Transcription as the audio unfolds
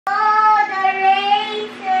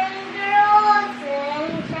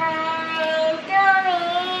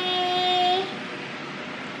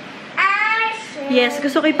Yes,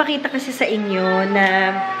 gusto ko ipakita kasi sa inyo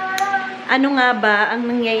na ano nga ba ang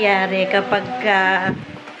nangyayari kapag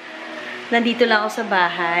nandito lang ako sa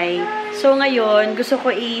bahay. So ngayon, gusto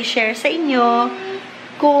ko i-share sa inyo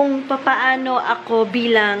kung papaano ako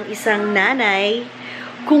bilang isang nanay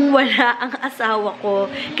kung wala ang asawa ko.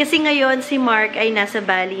 Kasi ngayon si Mark ay nasa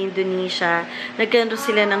Bali, Indonesia. Nagkaroon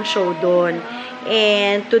sila ng show doon.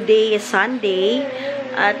 And today is Sunday.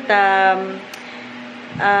 At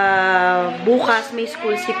bukas may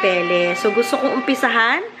school si Pele. So gusto kong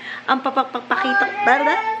umpisahan ang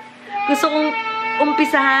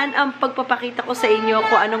pagpapakita ko sa inyo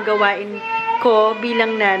kung anong gawain ko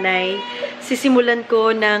bilang nanay. Sisimulan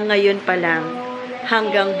ko na ngayon pa lang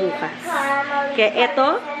hanggang bukas. Kaya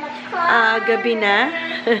eto, gabi na.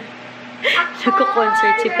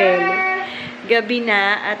 Nagko-concert si Pele. Gabi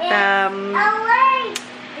na at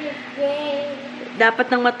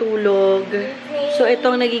dapat nang matulog. So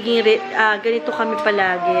itong nagiging ganito kami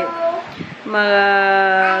palagi.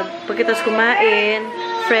 Pagkatapos kumain,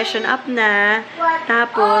 freshen up na.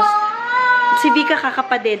 Tapos si Vika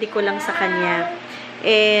kakapadede ko lang sa kanya.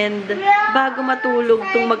 And bago matulog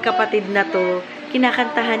tong magkapatid na to,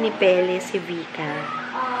 kinakantahan ni Pele si Vika.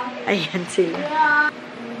 Ayan sila.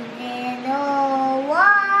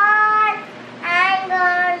 I'm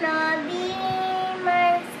gonna be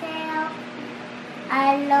myself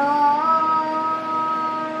alone.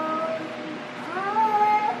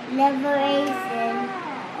 Never racing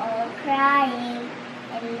or crying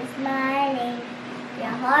and smiling.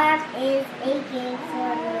 Your heart is aching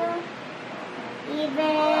for you.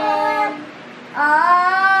 Even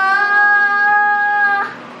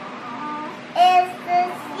is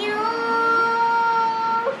this you?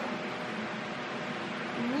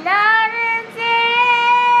 Not is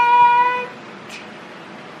it?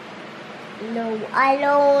 No,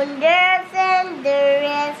 alone there's and there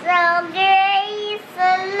is a grace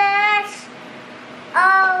unless.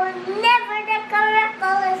 Oh, never the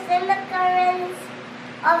miracles in the currents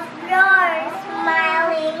of your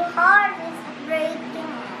smiling heart is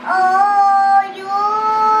breaking. Oh, you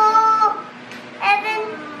heaven,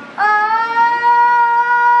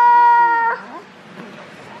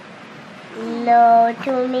 no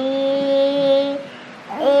to me,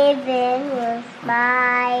 even you're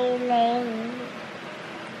smiling.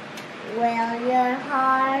 Well, your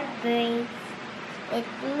heart breaks, it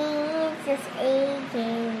means it's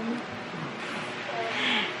aching.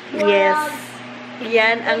 Yes,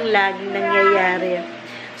 yan ang laging nangyayari.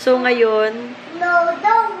 So ngayon,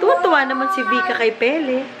 tuwa naman si Vika kay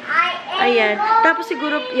Pele. Ayan. Tapos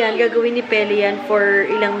siguro, yan, gagawin ni Pele yan for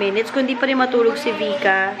ilang minutes. Kung di pa rin matulog si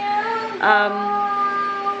Vika,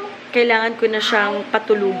 kailangan ko na siyang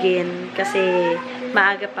patulugin kasi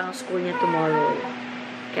maaga pang school niya tomorrow.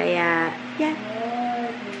 Kaya, yan.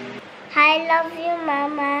 I love you,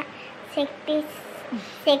 Mama. $60.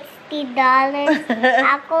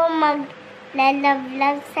 Ako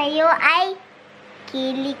maglalavlag sa'yo ay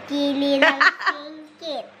kili-kili lang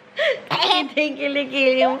singkit. Hindi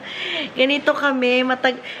kili-kili. Ganito kami.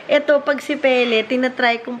 Ito, pag si Pele,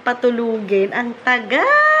 tinatry kong patulugin. Ang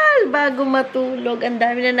tagal bago matulog. Ang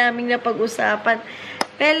dami na naming napag-usapan.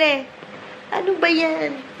 Pele, ano ba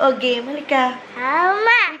yan? O, game. Halika.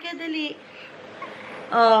 Mama! Halika, dali.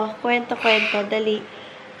 Oh, kwento-kwento. Dali.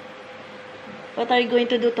 What are you going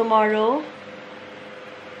to do tomorrow?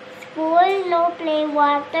 School, no play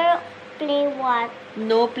water. Play what?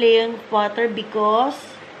 No playing water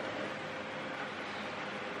because?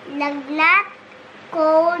 Lagnat,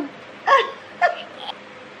 cold.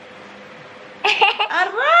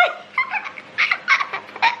 Aray!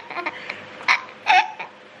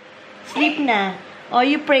 Sleep na. Oh,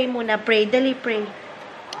 you pray muna. Pray. Dali, pray.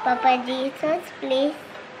 Papa Jesus, please.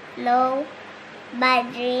 No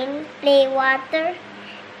bad dream. Play water.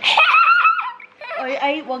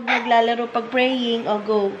 Ay, wag naglalaro pag praying. O,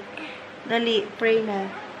 go. Dali, pray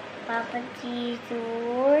na. Papa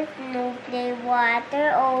Jesus, no play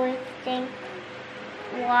water. Always drink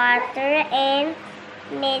water and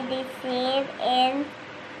medicine and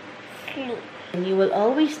sleep. And you will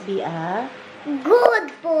always be a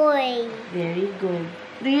good boy. Very good.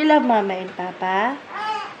 Do you love Mama and Papa?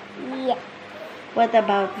 Yes. What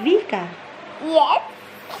about Vika? Yes.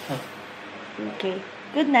 Okay.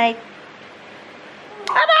 Good night.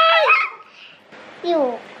 Bye-bye!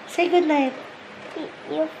 You. Say good night.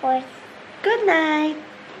 You first. Good night.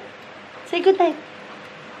 Say good night.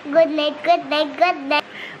 Good night, good night, good night.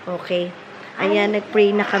 Okay. Ayan,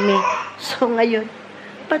 nag-pray na kami. So, ngayon,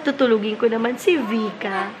 patutulugin ko naman si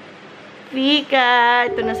Vika. Vika,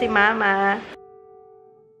 ito na si Mama.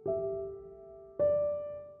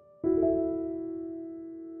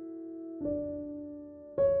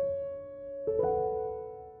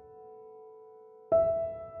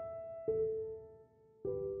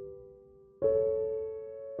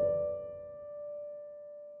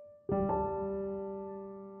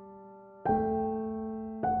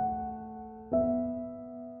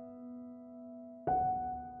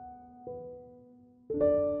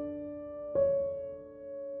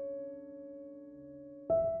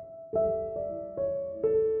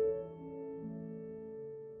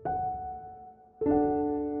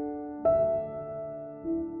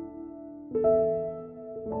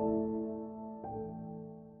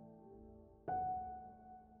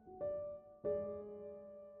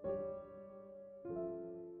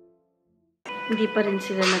 Hindi pa rin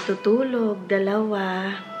sila natutulog, dalawa.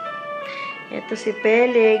 Ito si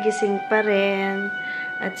Pele, gising pa rin.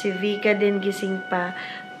 At si Vika din gising pa.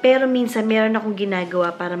 Pero minsan, meron akong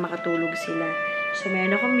ginagawa para makatulog sila. So,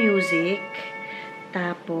 meron akong music.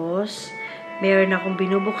 Tapos, meron akong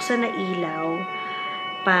binubuksan na ilaw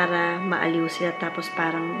para maaliw sila. Tapos,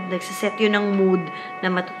 parang nagsiset yun ng mood na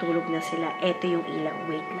matutulog na sila. Ito yung ilaw.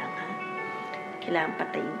 Wait lang, ha? Kailangan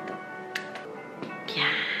patayin to.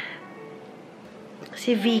 Yan.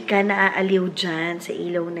 Si Vika naaaliw dyan sa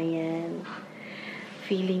ilaw na yan.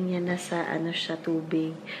 Feeling niya na sa siya,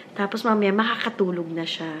 tubig. Tapos mamaya makakatulog na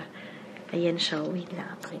siya. Ayan siya. Wait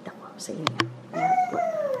lang, pakita ko sa inyo.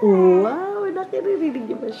 Wow! Nakirinig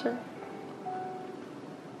niyo ba siya?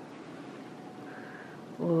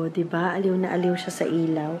 Oh, diba? Aliw na aliw siya sa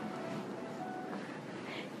ilaw.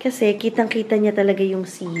 Kasi kitang-kita niya talaga yung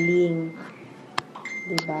ceiling.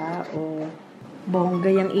 Diba? Oh, bongga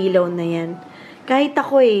yung ilaw na yan. Kahit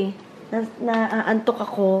ako naaantok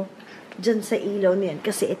ako dyan sa ilaw na yan.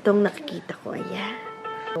 Kasi itong nakikita ko, ayan.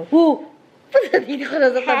 Dito ko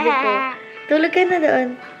na sa tabi ko. Tulog ka na doon.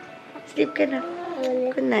 Sleep ka na.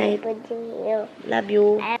 Good night. Love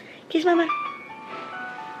you. Kiss mama.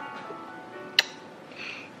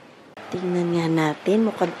 Tingnan nga natin.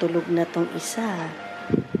 Mukhang tulog na tong isa.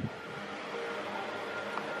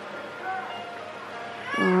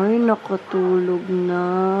 Ay, nakatulog na.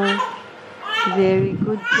 Very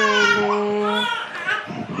good, Pele.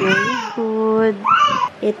 Very good.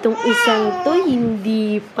 Itong isang to,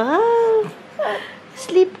 hindi pa.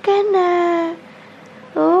 Sleep ka na.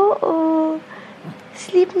 Oo.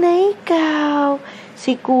 Sleep na ikaw.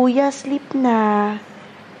 Si Kuya, sleep na.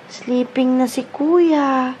 Sleeping na si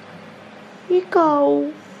Kuya. Ikaw.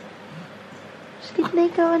 Sleep na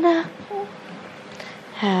ikaw, anak.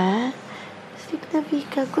 Ha? Sleep na,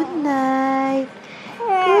 Vika. Good night.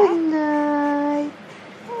 Good night.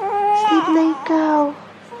 Sleep na ikaw.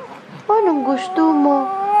 Anong gusto mo?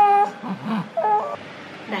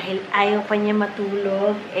 Dahil ayaw pa niya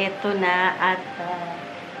matulog, eto na at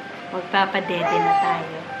magpapadede na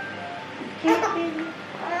tayo.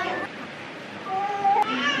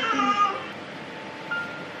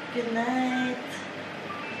 Good night.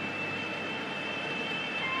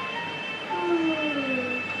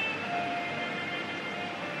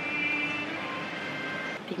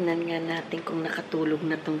 Tingnan nga natin kung nakatulog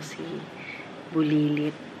na tong si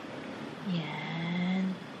Bulilit.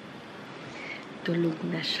 Yan. Tulog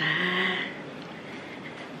na siya.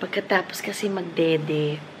 Pagkatapos kasi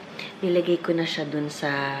magdede, nilagay ko na siya dun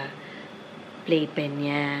sa playpen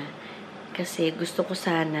niya. Kasi gusto ko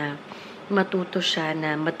sana matuto siya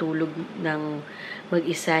na matulog ng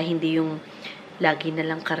mag-isa, hindi yung lagi na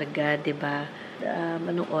lang karga, diba?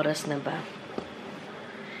 Anong oras na ba?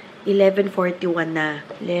 11:41 na.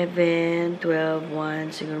 11, 12,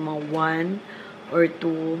 1, siguro mga 1 or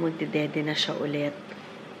 2, magdedede na siya ulit.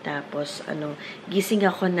 Tapos, gising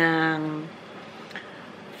ako ng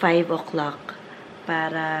 5 o'clock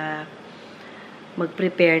para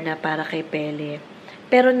mag-prepare na para kay Pele.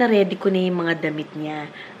 Pero na-ready ko na yung mga damit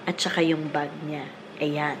niya at saka yung bag niya.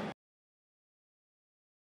 Ayan.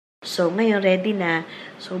 So, ngayon ready na.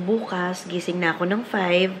 So, bukas, gising na ako ng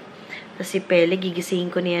 5. Tapos si Pele,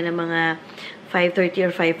 gigisingin ko niya ng mga 5:30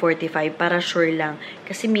 or 5:45 para sure lang.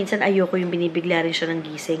 Kasi minsan ayoko yung binibigla rin siya ng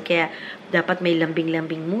gising. Kaya dapat may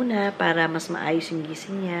lambing-lambing muna para mas maayos yung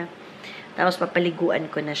gising niya. Tapos papaliguan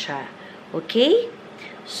ko na siya. Okay?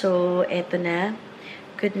 So, eto na.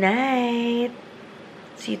 Good night.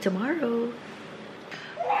 See you tomorrow.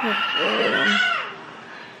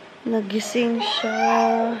 Nagising siya.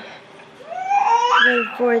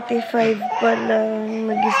 12:45 pa lang.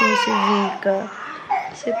 Nagising si Vika.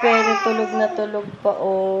 Si Pele tulog na tulog pa,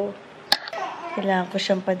 oh. Kailangan ko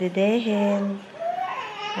siyang padidehin.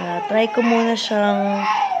 Try ko muna siyang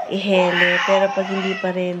ihele. Pero pag hindi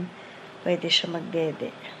pa rin, pwede siya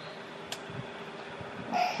magdede.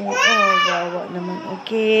 Okay. Oh, bawa naman.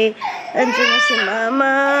 Okay. Andiyan na si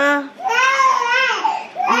Mama.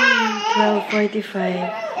 12:45.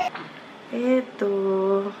 Ito.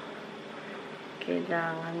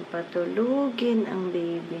 Kailangan patulugin ang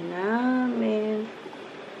baby namin.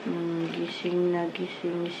 Gising na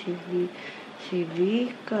gising si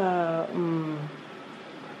Vika.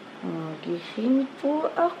 Gising po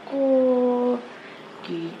ako.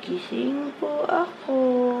 Gigising po ako.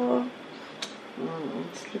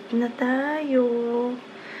 Sleep na tayo.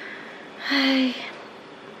 Ay.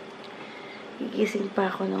 Gigising pa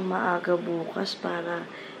ako ng maaga bukas para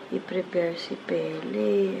i-prepare si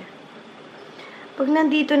Pele. Pag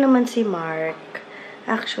nandito naman si Mark,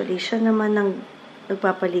 actually, siya naman ang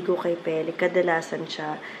nagpapaligo kay Pele. Kadalasan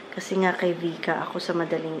siya. Kasi nga kay Vika, ako sa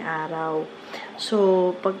madaling araw.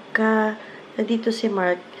 So, pagka nandito si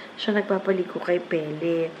Mark, siya nagpapaligo kay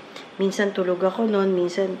Pele. Minsan tulog ako noon,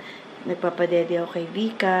 minsan nagpapadede ako kay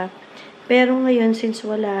Vika. Pero ngayon, since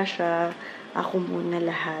wala siya, ako muna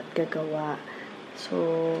lahat gagawa. So,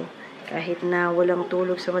 kahit na walang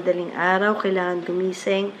tulog sa madaling araw, kailangan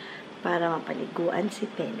gumising para mapaliguan si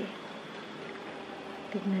Pele.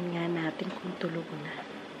 Tignan nga natin kung tulog na.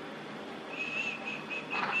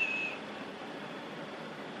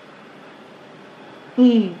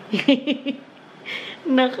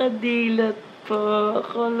 Nakadilat pa.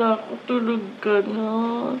 Akala ko tulog ka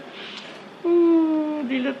na.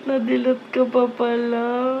 Dilat ka pa pala.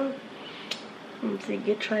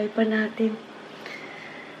 Sige, try pa natin.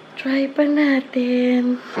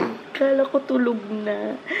 Akala ko tulog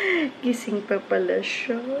na. Gising pa pala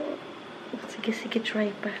siya. Sige,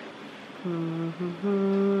 try pa.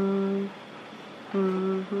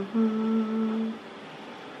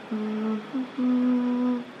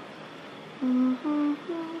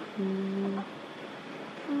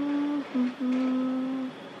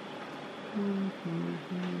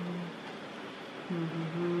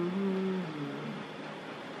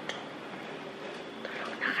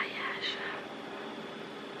 Tulog na kaya siya?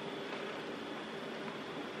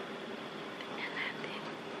 Tingnan natin.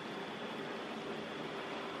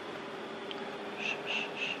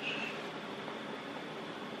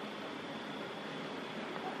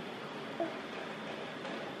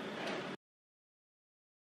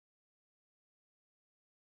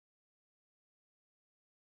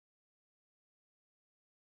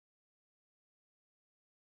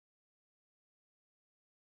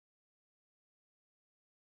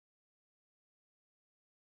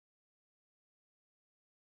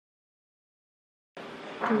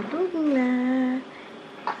 Tulog na.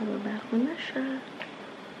 Nababa ko na siya.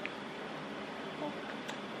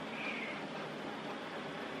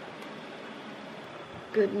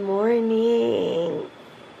 Good morning.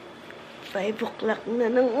 5 o'clock na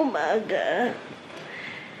ng umaga.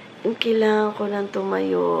 Kailangan ko lang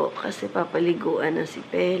tumayo kasi papaliguan na si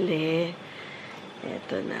Pele.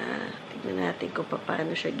 Eto na. Tignan natin kung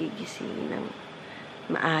paano siya gigising ng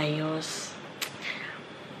maayos.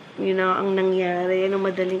 You know, ang nangyari,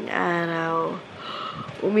 madaling araw.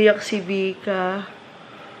 Umiyak si Vika.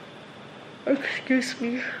 Excuse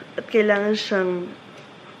me. At kailangan siyang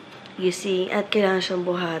gising. At kailangan siyang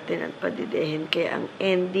buhatin at padidehin. Kaya ang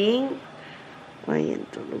ending, ayan,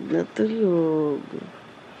 tulog na tulog.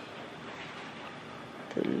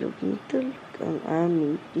 Tulog na tulog ang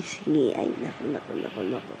aming pisngi. Ay, naku.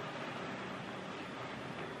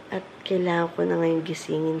 At kailangan ko na ngayon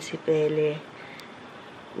gisingin si Pele.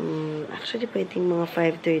 Actually, pwedeng mga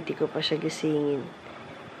 5:30 ko pa siya gisingin.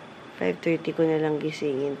 5:30 ko na lang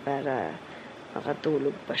gisingin para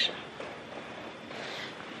makatulog pa siya.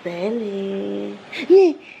 Pele!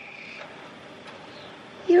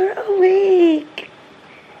 You're awake!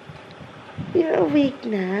 You're awake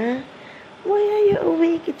na? Why are you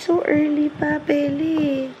awake? It's so early pa,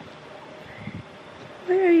 Pele.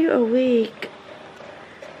 Why are you awake?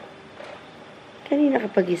 Kanina ka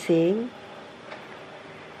pagising?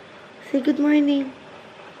 Say good morning.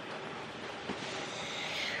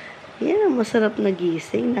 Yan ang masarap na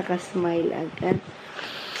gising. Nakasmile agad.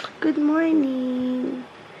 Good morning.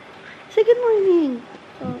 Say good morning.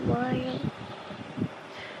 Good morning.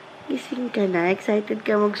 Gising ka na? Excited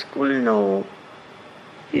ka mag-school, no?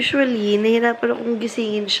 Usually, nahirapan akong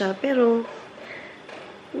gisingin siya. Pero,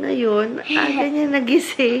 ngayon, aga niya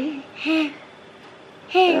nagising.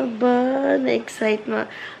 Aba,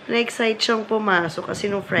 na-excite siyang pumasok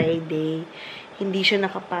kasi no Friday, hindi siya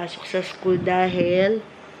nakapasok sa school dahil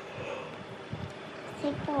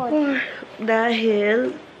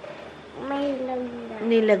may lagnat.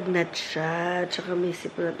 Nilagnat siya, tsaka may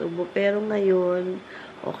sipon at ubo. Pero ngayon,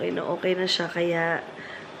 okay na siya, kaya,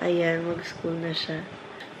 ayan, mag-school na siya.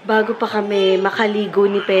 Bago pa kami makaligo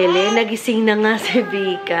ni Pele, nagising na nga si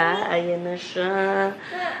Vika. Ayan na siya.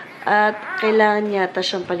 At kailangan yata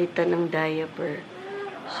siyang palitan ng diaper.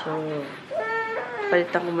 So,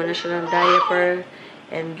 palitan ko muna siya ng diaper.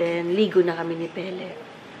 And then, ligo na kami ni Pele.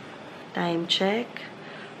 Time check.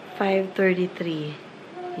 5:33.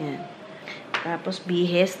 Yan. Tapos,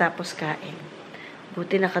 bihis, tapos kain.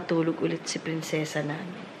 Buti nakatulog ulit si prinsesa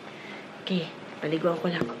namin. Okay, paliguan ko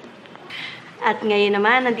lang. At ngayon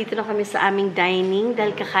naman, nandito na kami sa aming dining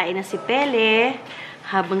dahil kakain na si Pele.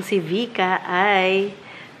 Habang si Vika ay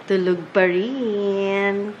tulog pa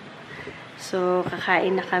rin. So,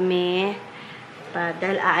 kakain na kami.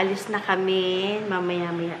 Dahil aalis na kami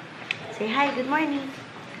mamaya-maya. Say hi, good morning.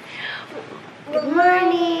 Good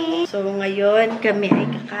morning! So, ngayon kami ay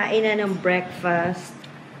kakain na ng breakfast.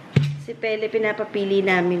 Si Pele, pinapapili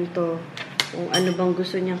namin to. Kung ano bang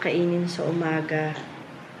gusto niyang kainin sa umaga.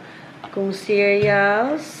 Kung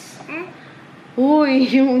cereals. Uy,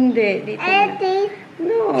 yung hindi. Dito na.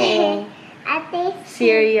 No.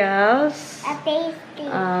 Cereals.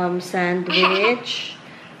 Sandwich.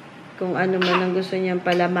 Kung ano man ang gusto niyang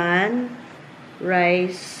palaman.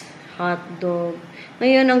 Rice. Hot dog.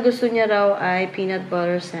 Ngayon, ang gusto niya raw ay peanut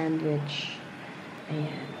butter sandwich.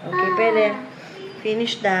 Ayan. Okay, Pele.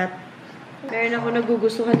 Finish that. Meron ako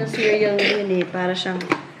nagugustuhan ng cereal ngayon eh. Para siyang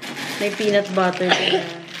may peanut butter na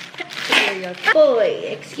cereal. Boy,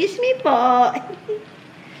 excuse me po.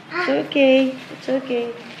 It's okay. It's okay.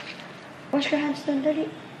 Wash your hands doon, dali.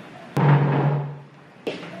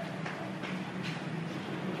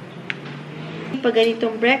 Pag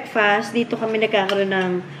ganitong breakfast, dito kami nagkakaroon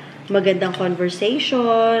ng magandang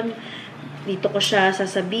conversation. Dito ko siya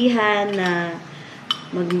sasabihan na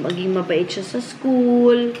maging mabait siya sa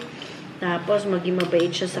school. Tapos, maging mabait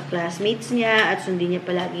siya sa classmates niya at sundin niya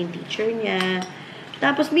palagi yung teacher niya.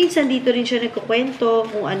 Tapos, minsan dito rin siya nagkukwento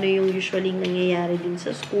kung ano yung usually nangyayari din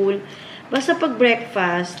sa school. Basta pag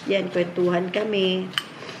breakfast, yan, kwentuhan kami.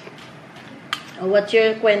 What's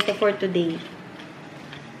your kwento for today?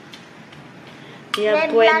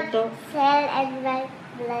 Red blood cell and white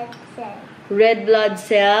blood cell. Red blood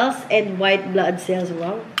cells and white blood cells.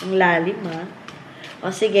 Wow, ang lalim ha.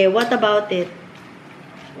 O sige, what about it?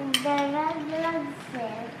 The red blood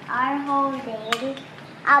cells are holding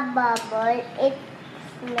a bubble. Its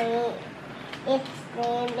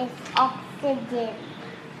name is oxygen.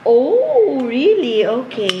 Oh, really?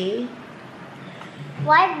 Okay.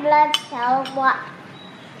 White blood cell,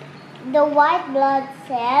 the white blood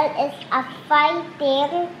cell is a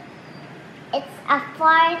fighting. It's a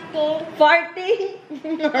farting. Farting?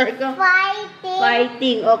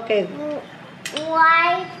 Fighting, okay.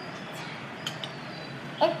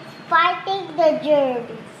 It's fighting the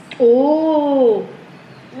germs. Oh!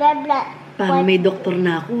 Red blood. Parang may doktor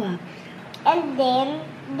na ako ha. And then,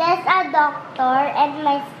 there's a doctor at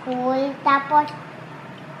my school. Tapos,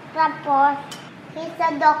 he's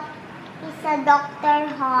a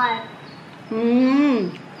doctor heart.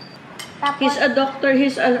 He's a doctor,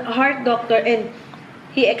 he's a heart doctor, and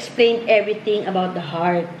he explained everything about the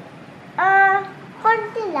heart.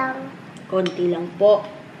 Konti lang. Konti lang po.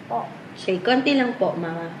 Po. Say, konti lang po,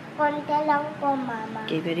 mama. Konti lang po, mama.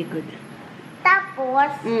 Okay, very good.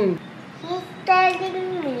 Tapos, he's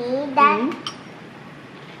telling me that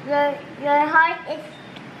your heart is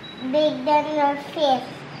big than your fist.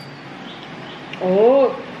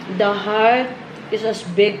 Oh, the heart is as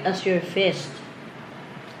big as your fist.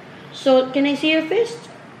 So, can I see your fist?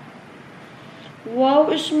 Wow,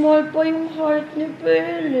 small pa yung heart ni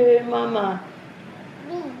Pele, mama.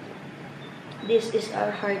 Big. This is our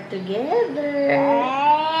heart together.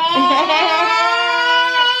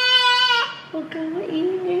 Huwag ka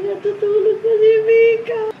maingay, natutulog na si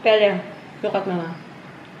Vika. Pele, look at mama.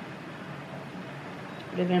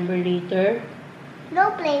 Remember later?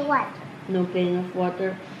 No play what? No playing of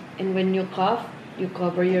water. And when you cough, you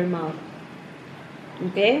cover your mouth.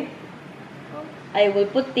 Okay? I will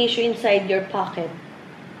put tissue inside your pocket.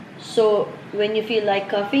 So, when you feel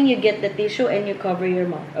like coughing, you get the tissue and you cover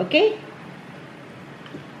your mouth. Okay?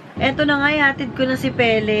 Eto na nga, hatid ko na si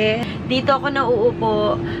Pele. Dito ako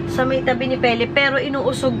nauupo sa may tabi ni Pele, pero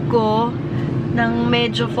inuusog ko ng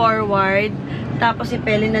medyo forward. Tapos si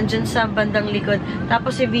Pele nandyan sa bandang likod.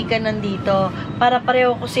 Tapos si Vika nandito. Para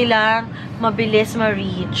pareho ko silang mabilis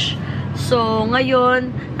ma-reach. So,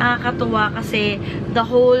 ngayon, nakakatuwa kasi the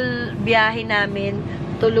whole biyahe namin,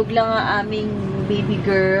 tulog lang ang aming baby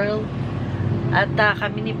girl. At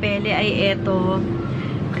kami ni Pele ay eto.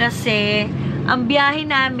 Kasi, ang biyahe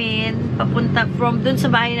namin, papunta, from dun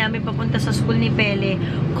sa bahay namin, papunta sa school ni Pele,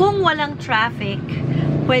 kung walang traffic,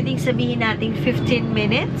 pwedeng sabihin natin 15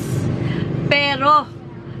 minutes. Pero,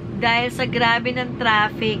 dahil sa grabe ng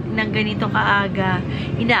traffic ng ganito kaaga,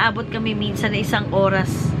 inaabot kami minsan na 1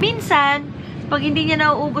 oras. Minsan, pag hindi niya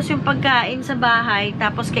nauubos yung pagkain sa bahay,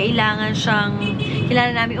 tapos kailangan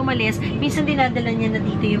namin umalis, minsan dinadala niya na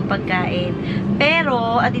dito yung pagkain.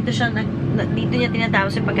 Pero, at dito niya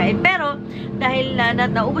tinatapos yung pagkain. Pero, dahil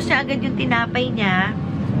naubos niya agad yung tinapay niya,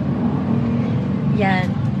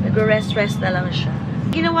 yan, nag-rest na lang siya.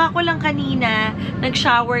 Ginawa ko lang kanina,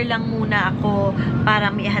 nag-shower lang muna ako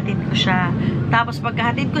para maihatid ko siya. Tapos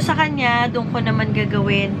pagkahatid ko sa kanya, doon ko naman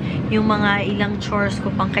gagawin yung mga ilang chores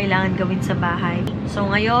ko pang kailangan gawin sa bahay.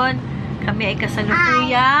 So ngayon, kami ay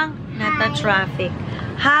kasalukuyang nata-traffic.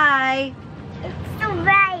 Hi! It's too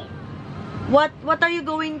bright. What are you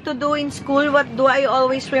going to do in school? What do I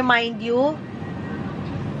always remind you?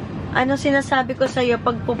 Ano sinasabi ko sa'yo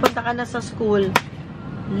pag pupunta ka na sa school?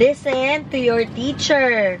 Listen to your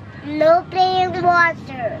teacher. No playing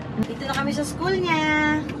water. Dito na kami sa school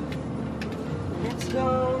niya. Let's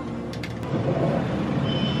go.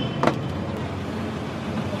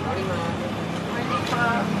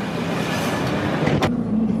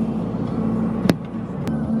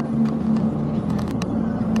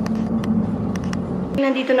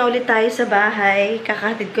 Nandito na ulit tayo sa bahay.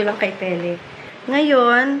 Kakahatid ko lang kay Pele.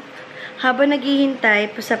 Ngayon, habang naghihintay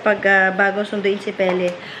pa sa bagong sunduin si Pele,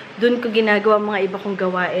 dun ko ginagawa mga iba kong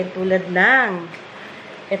gawain tulad ng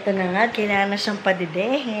eto na nga, kailangan na siyang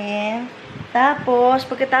padidehin. Tapos,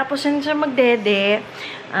 pagkatapos na siya magdede,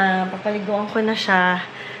 papaliguan ko na siya.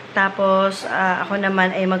 Tapos, ako naman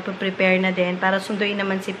ay magpa-prepare na din para sunduin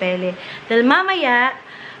naman si Pele. Dahil mamaya,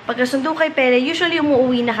 pagkasundo kay Pele, usually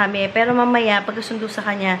umuwi na kami. Pero mamaya, pagkasundo sa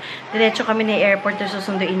kanya, diretso kami na airport na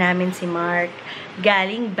susunduin namin si Mark.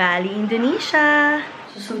 Galing Bali, Indonesia.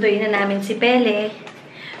 Susunduin na namin si Pele.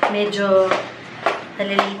 Medyo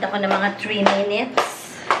nalilita ko na mga 3 minutes.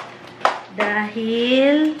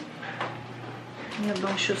 Dahil, ano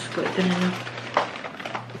bang shoes ko? Ito na lang.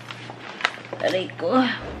 Taray ko.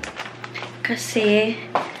 Kasi,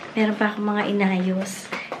 meron pa akong mga inayos.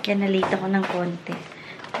 Kaya nalita ko ng konti.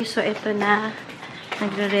 So, ito na.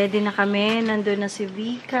 Nagre-ready na kami. Nandun na si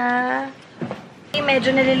Vika.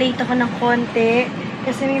 Medyo nalilate ako ng konti.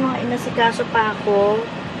 Kasi may mga inasikaso pa ako.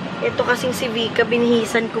 Ito kasing si Vika,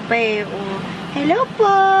 binihisan ko pa eh. Oh. Hello po!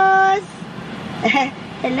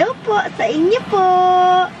 Hello po! Sa inyo po!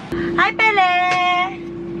 Hi, Pele!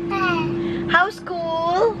 Hi. How's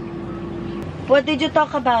school? What did you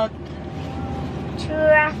talk about?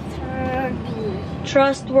 Trustworthy.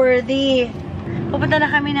 Trustworthy. Pupunta na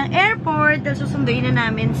kami ng airport dahil susunduin na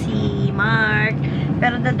namin si Mark.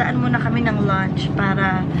 Pero dadaan muna kami ng lunch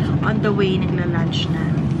para on the way nagla-lunch na.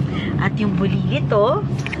 At yung bulilit, oh.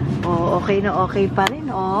 Oh, okay na okay pa rin,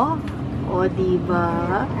 oh. Oh,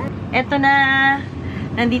 diba? Eto na.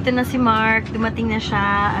 Nandito na si Mark. Dumating na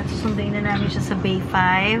siya at susunduin na namin siya sa Bay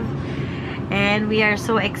 5. And we are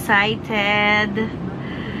so excited.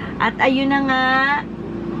 At ayun na nga.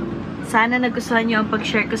 Sana nagustuhan nyo ang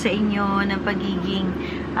pag-share ko sa inyo ng pagiging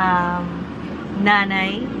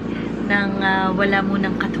nanay ng wala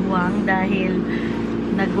munang katuwang dahil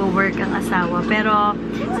nagwo-work ang asawa. Pero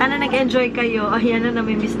sana nag-enjoy kayo. Ayan na,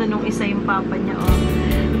 namimiss na nung isa yung papa niya. Oh.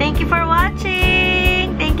 Thank you for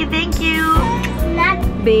watching! Thank you, thank you!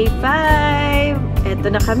 Bay 5!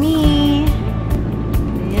 Eto na kami!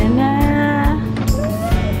 Ayan na!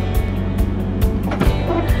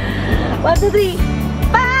 1, 2, 3!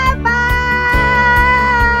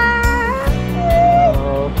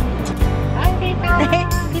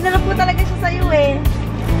 Hinarap po talaga siya sa'yo eh.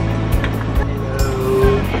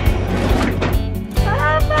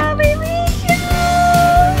 Papa, may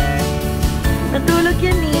mission! Natulog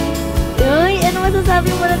yan eh. Uy, ano masasabi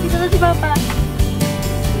mo na dito na si Papa?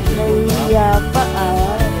 Nahiya pa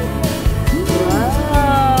ah.